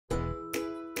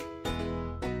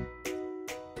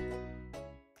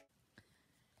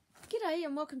G'day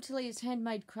and welcome to Leah's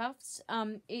Handmade Crafts.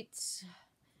 It's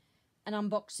an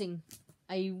unboxing,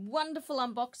 a wonderful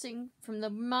unboxing from the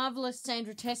marvellous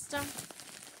Sandra Tester.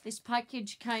 This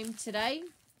package came today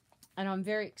and I'm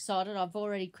very excited. I've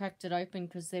already cracked it open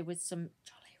because there was some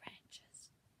Jolly Ranchers.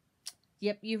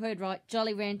 Yep, you heard right,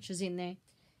 Jolly Ranchers in there.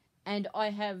 And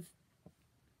I have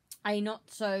a not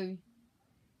so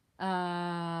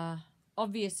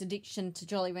obvious addiction to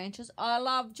Jolly Ranchers. I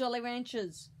love Jolly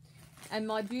Ranchers. And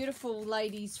my beautiful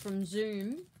ladies from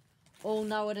Zoom all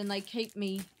know it, and they keep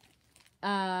me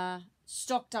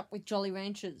stocked up with Jolly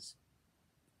Ranchers.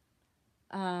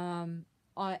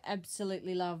 I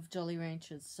absolutely love Jolly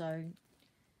Ranchers, so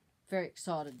very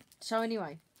excited. So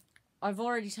anyway, I've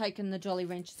already taken the Jolly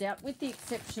Ranchers out, with the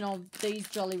exception of these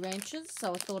Jolly Ranchers,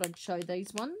 so I thought I'd show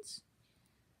these ones.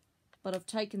 But I've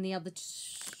taken the other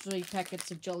 3 packets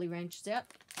of Jolly Ranchers out.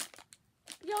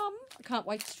 Yum! I can't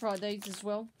wait to try these as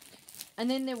well. And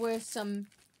then there were some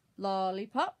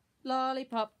lollipop,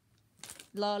 lollipop,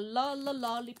 la la la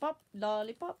lollipop,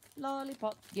 lollipop,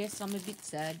 lollipop. Yes, I'm a bit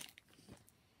sad.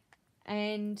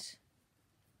 And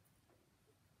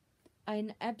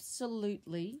an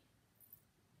absolutely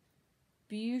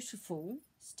beautiful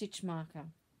stitch marker.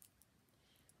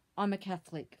 I'm a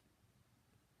Catholic.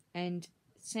 And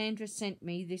Sandra sent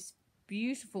me this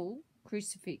beautiful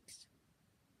crucifix.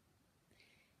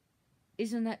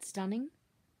 Isn't that stunning?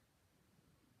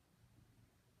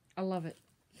 I love it.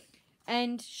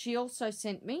 And she also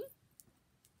sent me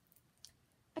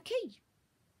a key.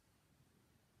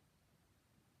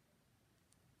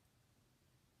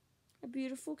 A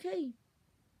beautiful key.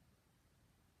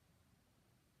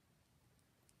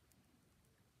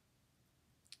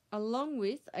 Along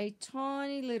with a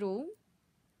tiny little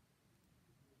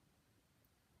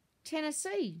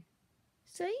Tennessee.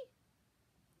 See?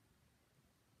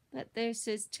 That there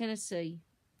says Tennessee.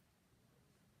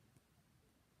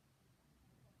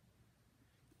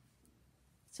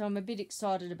 So I'm a bit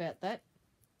excited about that.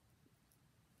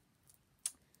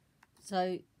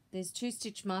 So there's 2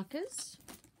 stitch markers,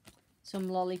 some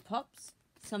lollipops,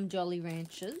 some Jolly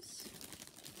Ranchers,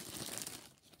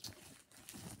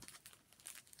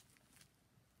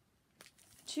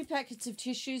 two packets of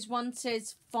tissues. One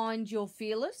says Find Your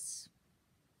Fearless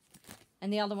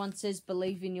and the other one says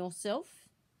Believe in Yourself.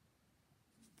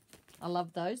 I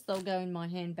love those. They'll go in my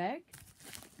handbag.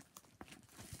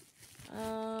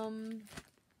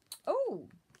 Oh,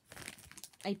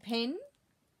 a pen,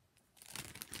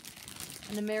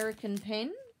 an American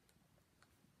pen.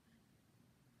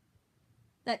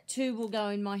 That too will go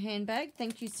in my handbag.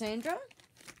 Thank you, Sandra.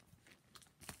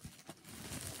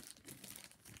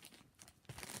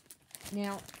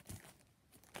 Now,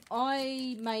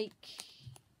 I make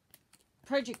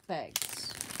project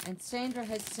bags, and Sandra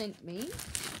has sent me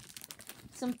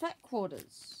some fat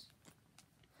quarters.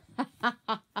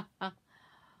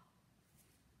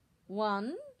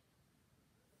 One,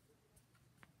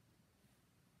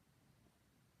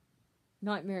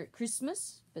 Nightmare at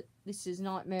Christmas, but this is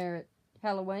Nightmare at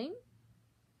Halloween.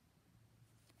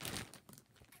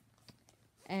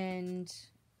 And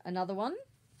another one.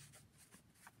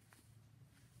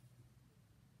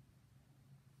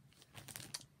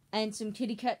 And some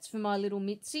kitty cats for my little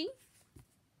Mitzi.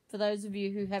 For those of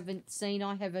you who haven't seen,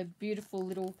 I have a beautiful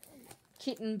little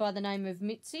kitten by the name of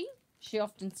Mitzi. She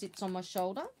often sits on my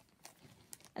shoulder.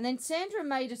 And then Sandra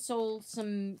made us all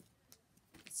some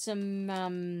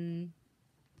I'm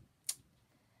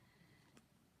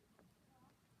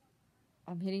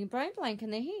hitting a brain blank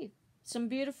and they're here. Some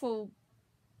beautiful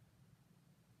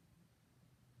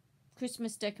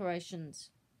Christmas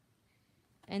decorations.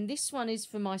 And this one is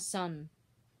for my son.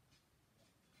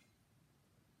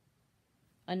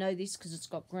 I know this because it's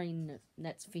got green, and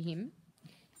that's for him.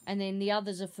 And then the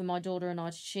others are for my daughter and I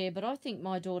to share. But I think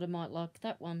my daughter might like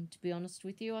that one, to be honest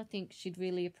with you. I think she'd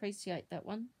really appreciate that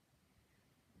one.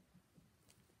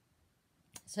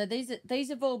 So these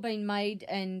have all been made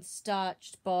and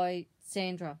starched by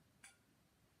Sandra.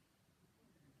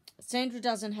 Sandra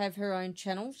doesn't have her own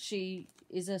channel. She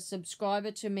is a subscriber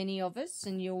to many of us.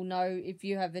 And you'll know, if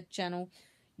you have a channel,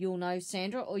 you'll know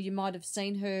Sandra. Or you might have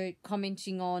seen her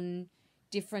commenting on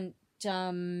different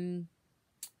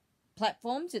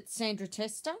platforms. It's Sandra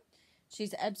Tester.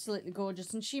 She's absolutely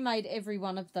gorgeous, and she made every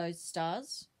one of those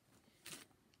stars.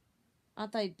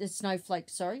 Aren't they? The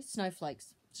snowflakes, sorry,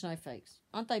 snowflakes.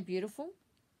 Aren't they beautiful?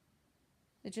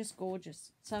 They're just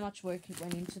gorgeous. So much work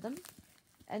went into them.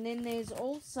 And then there's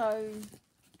also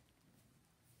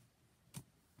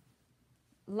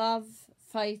Love,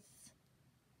 Faith,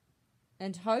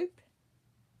 and Hope.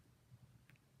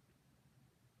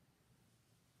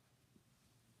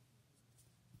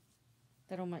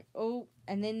 That'll make... Oh,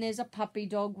 and then there's a puppy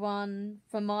dog one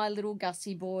for my little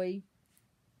Gussie boy.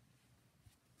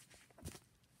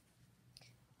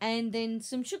 And then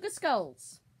some sugar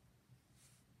skulls.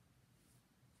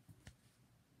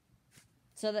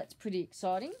 So that's pretty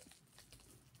exciting.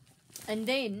 And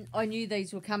then I knew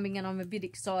these were coming and I'm a bit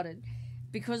excited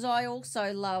because I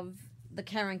also love the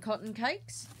Karen Cotton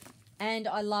cakes and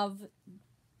I love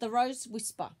the Rose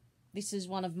Whisper. This is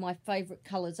one of my favourite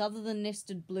colours. Other than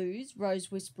Nested Blues, Rose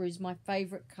Whisper is my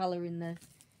favourite colour in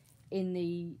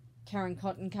the Karen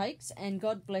Cotton cakes. And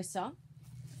God bless her,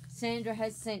 Sandra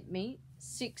has sent me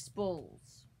 6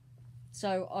 balls.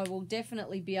 So I will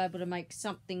definitely be able to make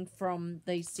something from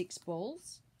these 6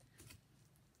 balls.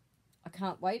 I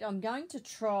can't wait. I'm going to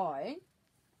try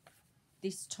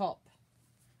this top.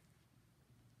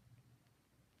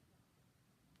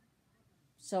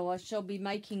 So I shall be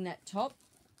making that top.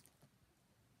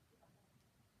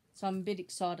 So I'm a bit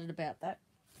excited about that.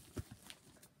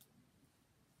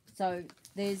 So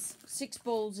there's 6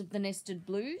 balls of the Nested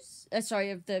Blues. Of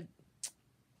the...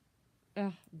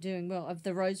 doing well. Of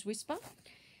the Rose Whisper.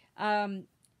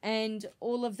 And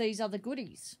all of these other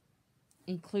goodies.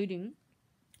 Including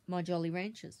my Jolly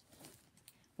Ranchers.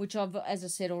 Which I've, as I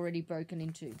said, already broken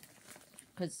into.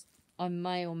 Because I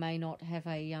may or may not have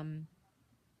a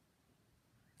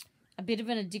bit of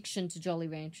an addiction to Jolly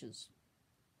Ranchers.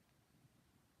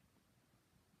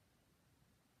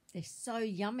 They're so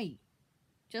yummy.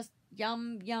 Just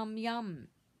yum, yum, yum.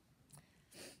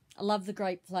 I love the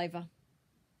grape flavour.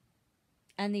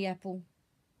 And the apple.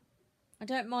 I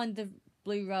don't mind the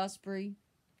blue raspberry.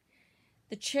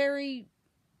 The cherry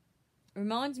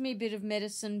reminds me a bit of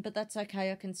medicine, but that's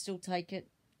okay. I can still take it.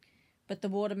 But the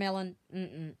watermelon,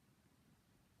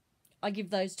 I give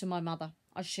those to my mother.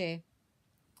 I share.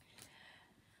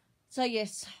 So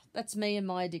yes, that's me and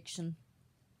my addiction.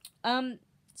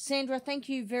 Sandra, thank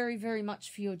you very, very much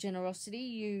for your generosity.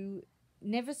 You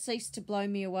never cease to blow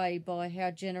me away by how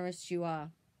generous you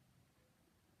are.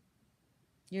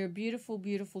 You're a beautiful,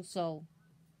 beautiful soul.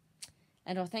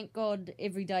 And I thank God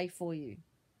every day for you.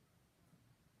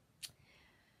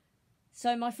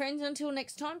 So, my friends, until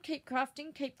next time, keep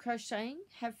crafting, keep crocheting,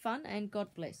 have fun, and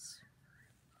God bless.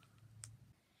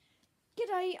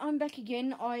 G'day, I'm back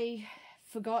again. I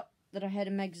forgot that I had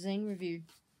a magazine review.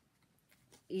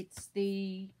 It's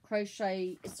the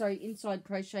Inside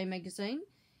Crochet magazine.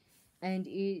 And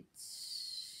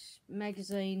it's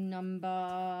magazine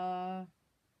number...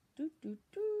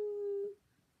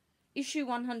 issue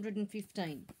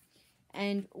 115.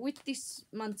 And with this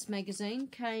month's magazine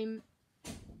came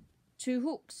 2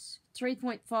 hooks,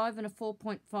 3.5 and a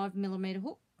 4.5 millimeter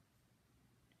hook.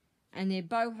 And they're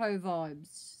boho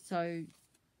vibes. So,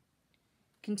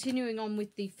 continuing on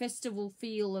with the festival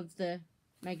feel of the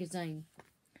magazine.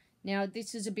 Now,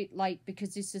 this is a bit late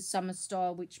because this is summer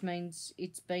style, which means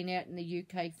it's been out in the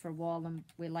UK for a while and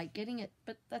we're late getting it,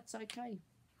 but that's okay.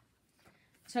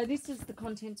 So this is the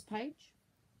contents page.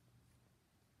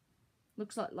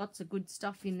 Looks like lots of good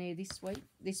stuff in there this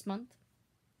month.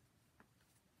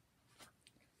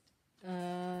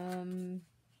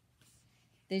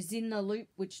 There's In the Loop,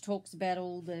 which talks about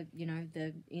all the,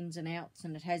 the ins and outs,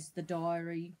 and it has the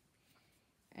diary,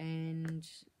 and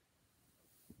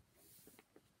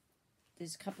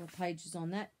there's a couple of pages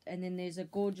on that, and then there's a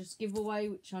gorgeous giveaway,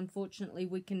 which unfortunately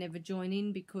we can never join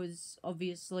in because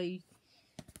obviously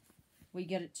we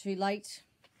get it too late.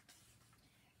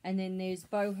 And then there's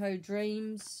Boho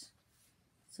Dreams,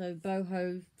 so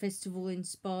Boho Festival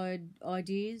inspired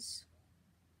ideas.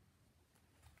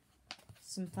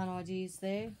 Some fun ideas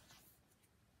there.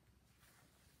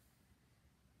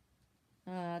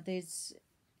 There's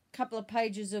a couple of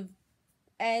pages of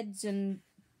ads and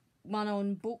one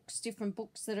on books, different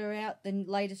books that are out. The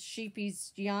latest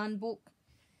Sheepy's yarn book,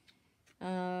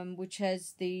 which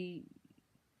has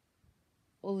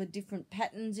all the different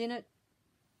patterns in it.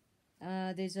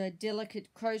 There's a Delicate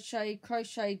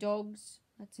Crochet Dogs.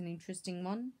 That's an interesting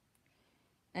one.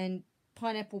 And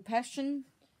Pineapple Passion,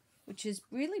 which is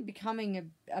really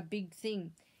becoming a big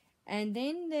thing. And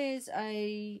then there's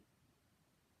a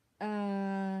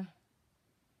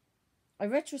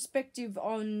retrospective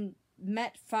on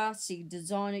Matt Farsi,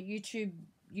 designer,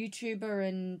 YouTuber,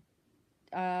 and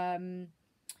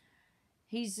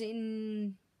he's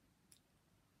in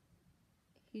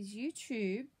his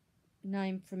YouTube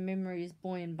name from memory is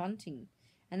Boy and Bunting,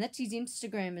 and that's his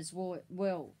Instagram as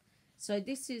well. So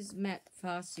this is Matt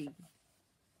Farsi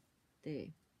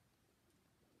there.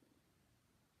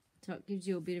 So it gives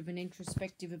you a bit of an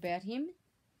introspective about him.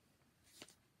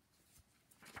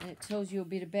 And it tells you a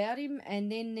bit about him.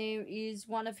 And then there is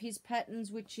one of his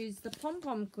patterns, which is the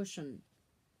pom-pom cushion.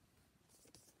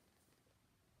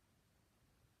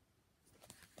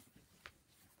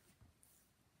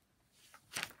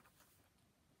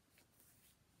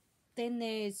 Then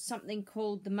there's something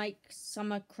called the Make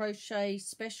Summer Crochet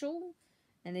Special,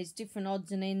 and there's different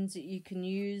odds and ends that you can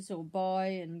use or buy,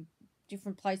 and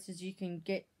different places you can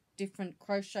get different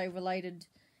crochet related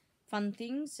fun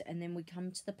things. And then we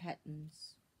come to the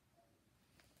patterns.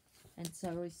 And so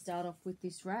we start off with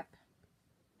this wrap.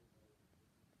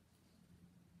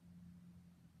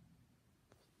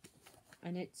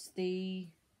 And it's the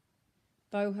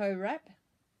boho wrap.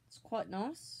 It's quite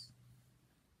nice.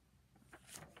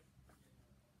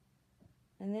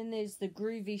 And then there's the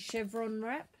groovy chevron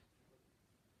wrap.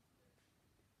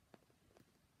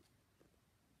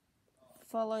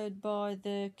 Followed by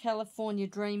the California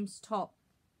Dreams top.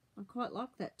 I quite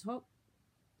like that top.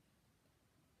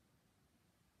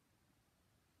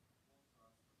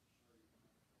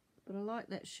 But I like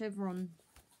that chevron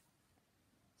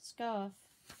scarf,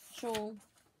 shawl.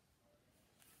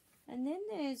 And then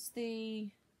there's the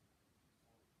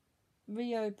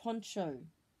Rio poncho.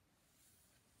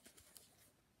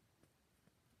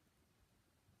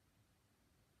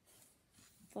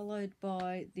 Followed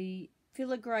by the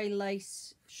filigree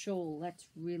lace shawl. That's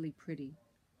really pretty.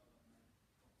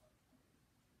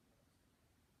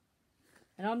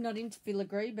 And I'm not into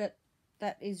filigree, but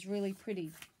that is really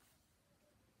pretty.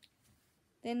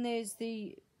 Then there's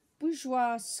the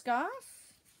bourgeois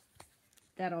scarf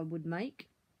that I would make.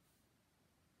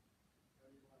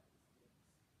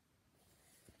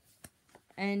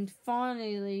 And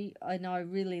finally, and I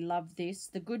really love this,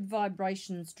 the Good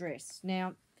Vibrations dress.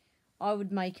 Now, I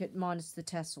would make it minus the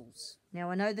tassels.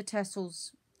 Now, I know the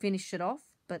tassels finish it off,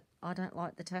 but I don't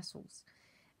like the tassels.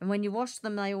 And when you wash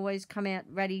them, they always come out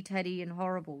ratty-tatty and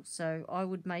horrible. So I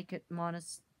would make it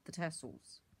minus the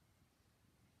tassels.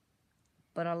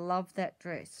 But I love that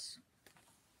dress.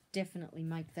 Definitely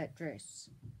make that dress.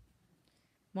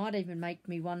 Might even make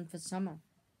me one for summer.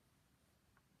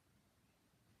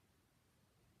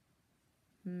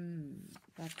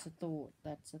 That's a thought.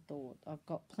 That's a thought. I've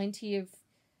got plenty of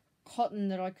cotton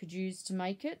that I could use to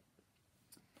make it.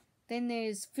 Then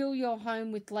there's Fill Your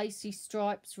Home with Lacy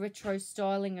Stripes, Retro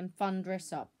Styling and Fun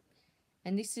Dress Up.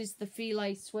 And this is the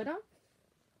filet sweater.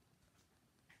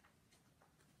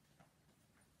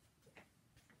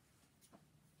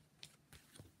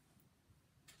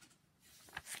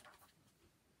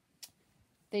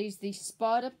 There's the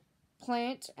spider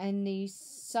plant and the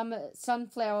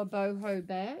sunflower boho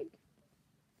bag.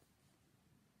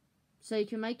 So you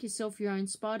can make yourself your own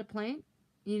spider plant.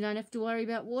 You don't have to worry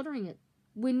about watering it.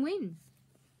 Win-win.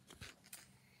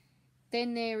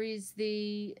 Then there is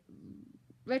the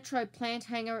retro plant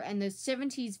hanger and the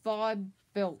 70s vibe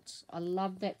belt. I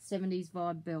love that 70s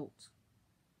vibe belt.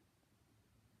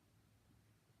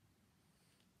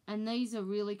 And these are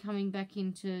really coming back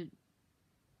into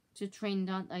trend,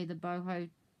 aren't they? The boho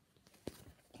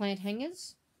plant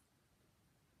hangers.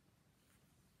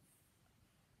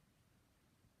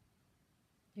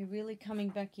 They're really coming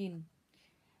back in.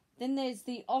 Then there's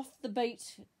the Off the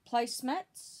Beat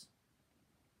placemats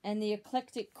and the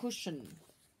eclectic cushion.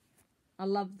 I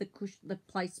love the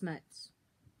placemats.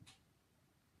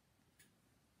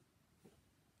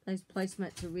 Those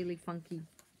placemats are really funky.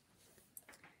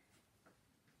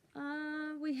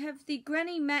 We have the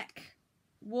Granny Mac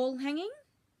wall hanging.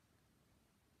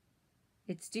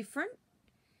 It's different.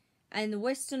 And the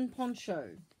Western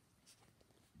poncho.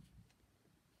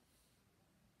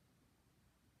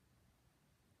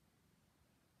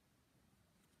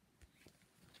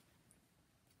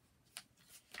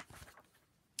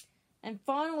 And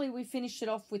finally, we finish it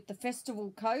off with the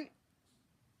festival coat.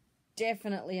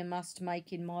 Definitely a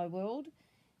must-make in my world.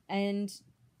 And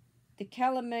the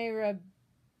Calamera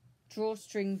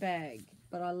drawstring bag.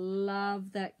 But I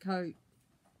love that coat.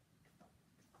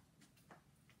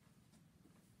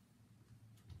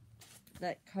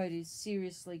 That coat is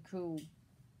seriously cool.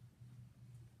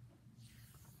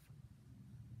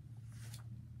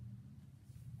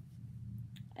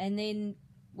 And then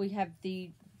we have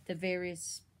the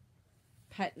various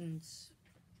patterns.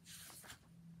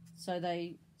 So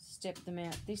they step them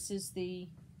out. This is the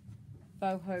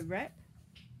boho wrap.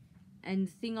 And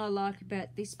the thing I like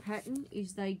about this pattern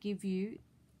is they give you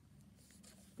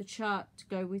the chart to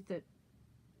go with it.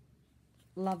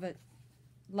 Love it.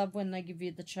 Love when they give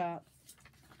you the chart.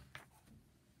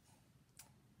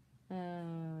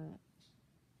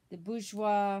 The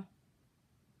bourgeois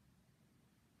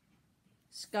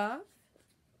scarf.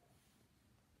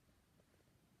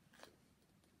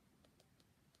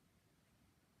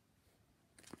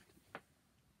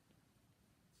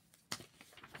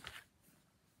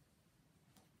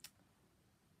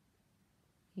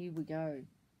 Here we go.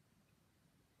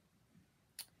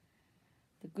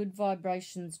 The Good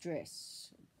Vibrations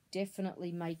dress.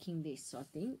 definitely making this, I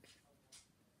think.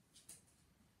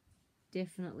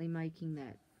 Definitely making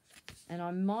that. And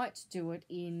I might do it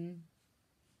in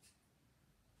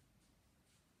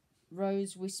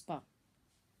Rose Whisper.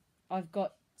 I've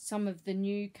got some of the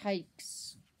new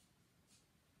cakes,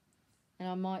 and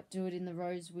I might do it in the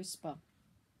Rose Whisper.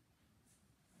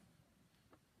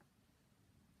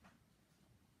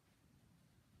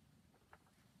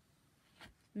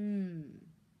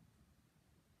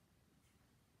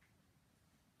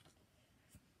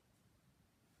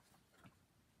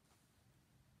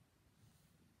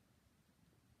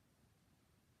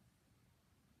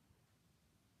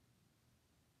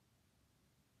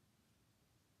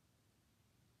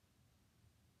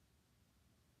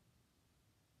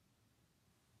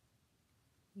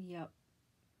 Yep.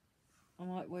 I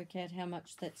might work out how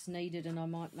much that's needed and I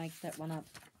might make that one up.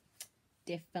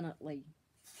 Definitely.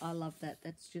 I love that.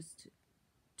 That's just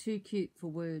too cute for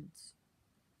words.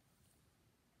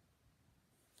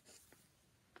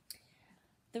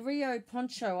 The Rio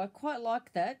poncho, I quite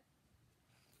like that.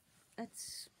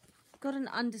 It's got an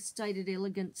understated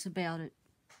elegance about it.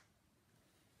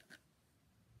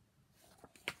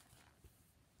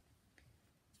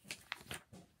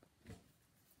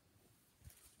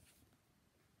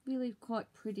 Really quite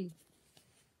pretty.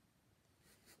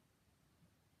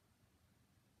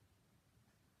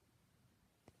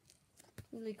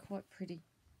 Really quite pretty.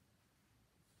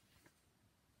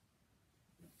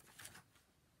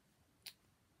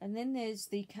 And then there's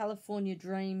the California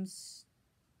Dreams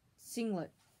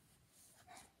singlet.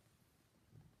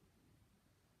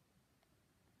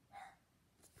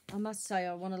 I must say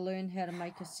I want to learn how to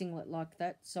make a singlet like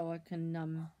that so I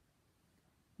can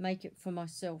make it for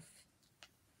myself.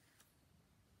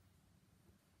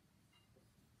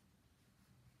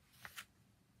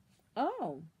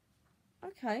 Oh,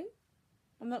 okay.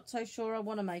 I'm not so sure I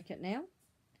want to make it now.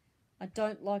 I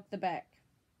don't like the back.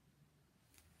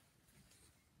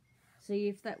 See,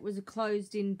 if that was a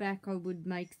closed-in back, I would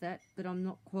make that, but I'm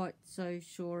not quite so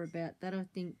sure about that. I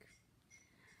think,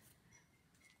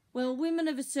 well, women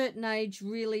of a certain age,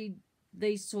 really,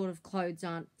 these sort of clothes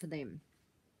aren't for them.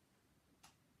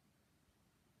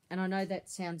 And I know that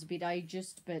sounds a bit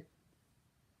ageist, but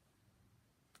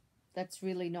that's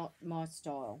really not my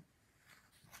style.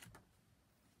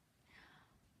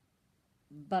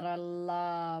 But I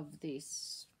love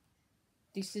this.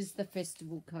 This is the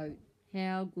festival coat.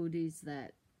 How good is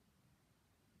that?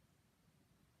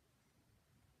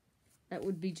 That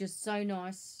would be just so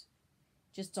nice,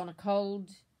 just on a cold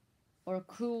or a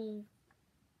cool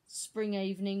spring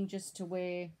evening, just to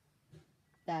wear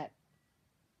that.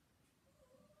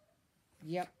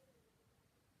 Yep.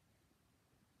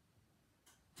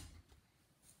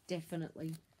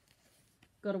 Definitely.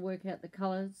 Got to work out the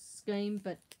colour scheme,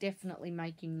 but definitely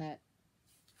making that.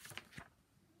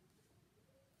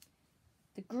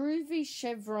 The Groovy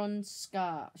Chevron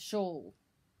shawl.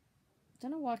 I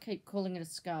don't know why I keep calling it a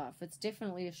scarf. It's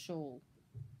definitely a shawl.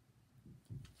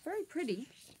 Very pretty.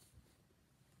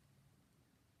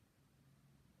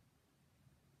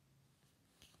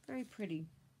 Very pretty.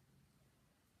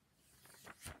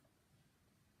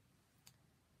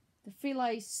 The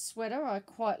filet sweater I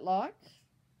quite like.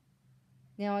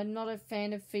 Now, I'm not a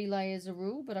fan of filet as a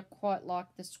rule, but I quite like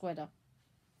the sweater.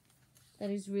 That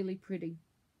is really pretty.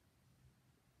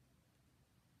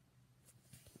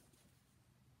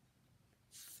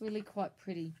 Really quite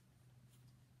pretty.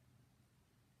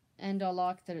 And I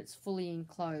like that it's fully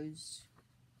enclosed.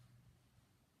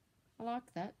 I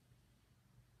like that.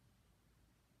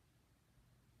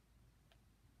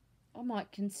 I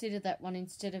might consider that one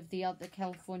instead of the other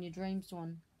California Dreams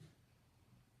one.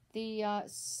 The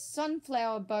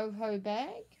sunflower boho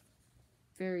bag.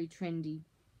 Very trendy.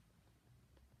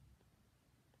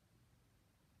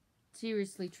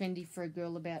 Seriously trendy for a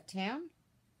girl about town.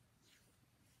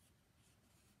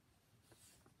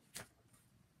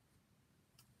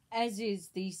 As is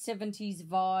the 70s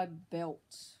vibe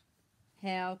belt.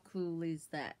 How cool is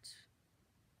that?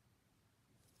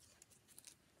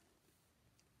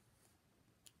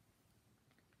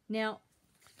 Now,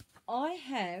 I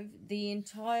have the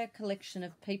entire collection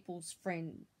of People's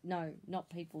Friend. No, not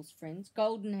People's Friends.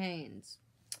 Golden Hands.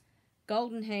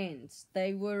 Golden Hands.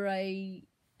 They were a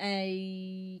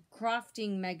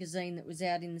crafting magazine that was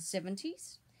out in the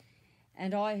 70s.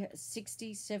 And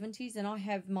 60s, 70s, and I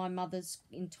have my mother's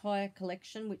entire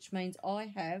collection, which means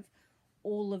I have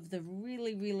all of the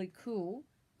really, really cool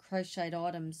crocheted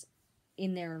items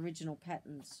in their original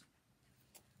patterns.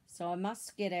 So I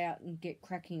must get out and get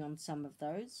cracking on some of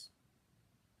those.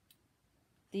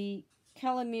 The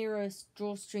Calamira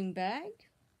drawstring bag.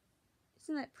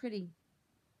 Isn't that pretty?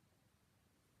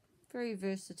 Very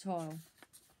versatile.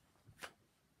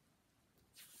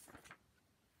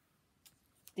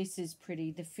 This is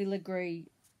pretty. The filigree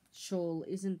shawl,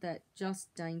 isn't that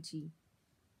just dainty?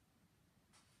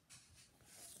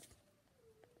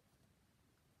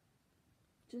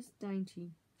 Just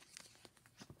dainty.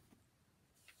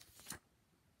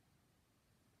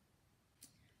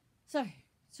 So,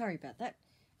 sorry about that.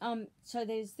 So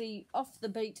there's the Off the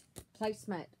Beat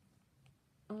placemat.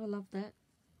 Oh, I love that.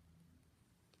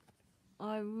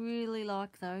 I really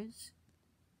like those.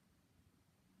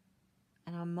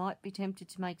 And I might be tempted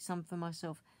to make some for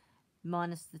myself,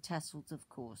 minus the tassels, of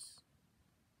course.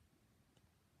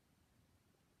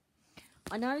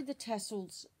 I know the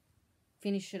tassels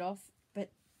finish it off,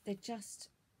 but they're just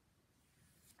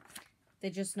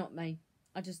not me.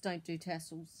 I just don't do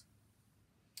tassels.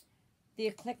 The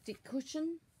eclectic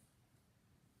cushion.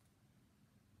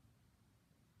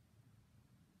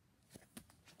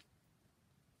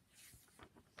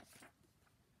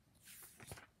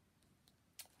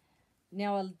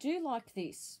 Now I do like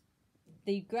this,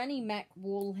 the Granny Mac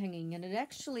wall hanging, and it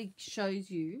actually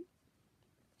shows you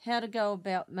how to go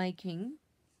about making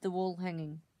the wall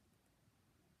hanging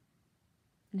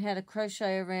and how to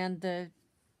crochet around the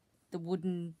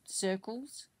wooden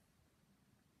circles,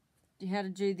 how to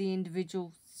do the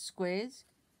individual squares.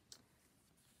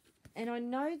 And I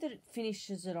know that it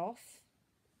finishes it off,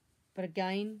 but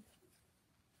again,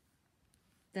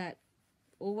 that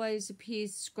always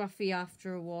appears scruffy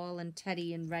after a while and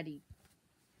tatty and ratty.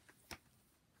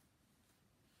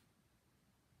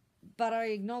 But I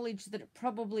acknowledge that it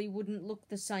probably wouldn't look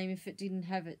the same if it didn't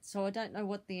have it, so I don't know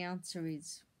what the answer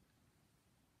is.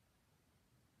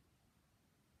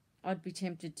 I'd be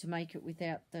tempted to make it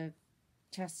without the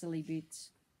tassel-y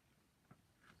bits,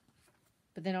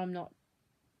 but then I'm not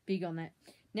big on that.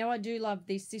 Now I do love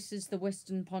this. This is the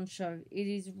Western poncho. It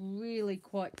is really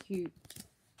quite cute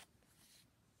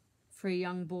for a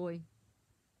young boy.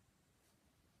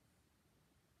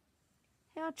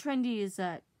 How trendy is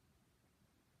that?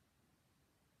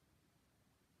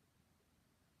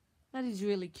 That is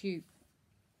really cute.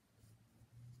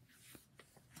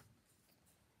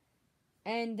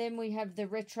 And then we have the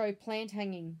retro plant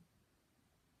hanging.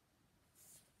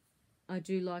 I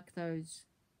do like those.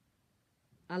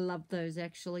 I love those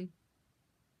actually.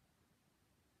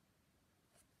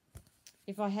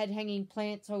 If I had hanging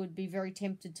plants, I would be very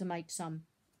tempted to make some.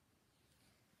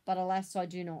 But alas, I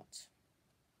do not.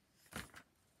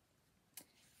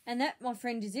 And that, my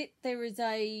friend, is it. There is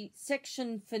a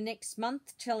section for next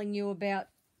month telling you about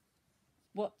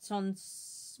what's on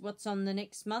the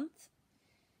next month.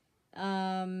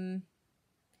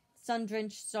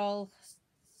 Sun-drenched style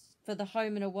for the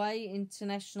home and away,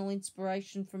 international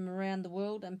inspiration from around the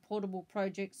world, and portable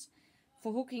projects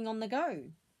for hooking on the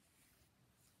go.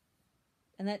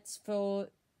 And that's for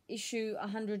issue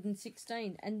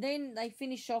 116. And then they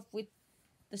finish off with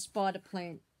the spider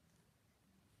plant.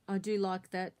 I do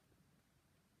like that.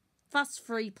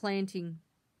 Fuss-free planting.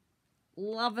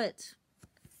 Love it.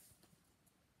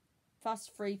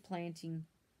 Fuss-free planting.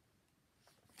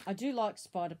 I do like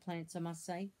spider plants, I must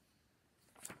say.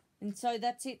 And so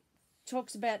that's it.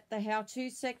 Talks about the how-to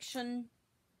section.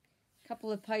 A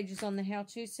couple of pages on the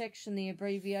how-to section. The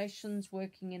abbreviations,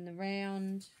 working in the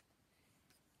round.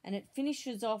 And it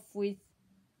finishes off with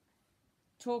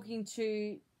talking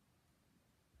to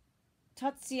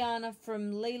Tatiana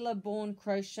from Leah Born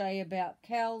Crochet about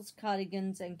cowls,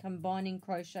 cardigans, and combining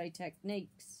crochet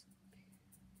techniques.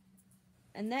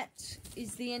 And that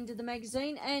is the end of the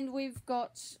magazine. And we've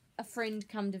got a friend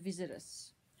come to visit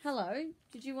us. Hello.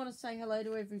 Did you want to say hello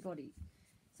to everybody?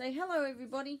 Say hello,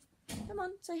 everybody. Come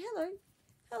on, say hello.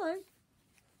 Hello.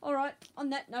 All right,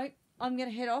 on that note, I'm going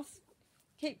to head off.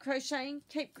 Keep crocheting,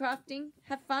 keep crafting,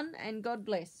 have fun, and God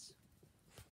bless.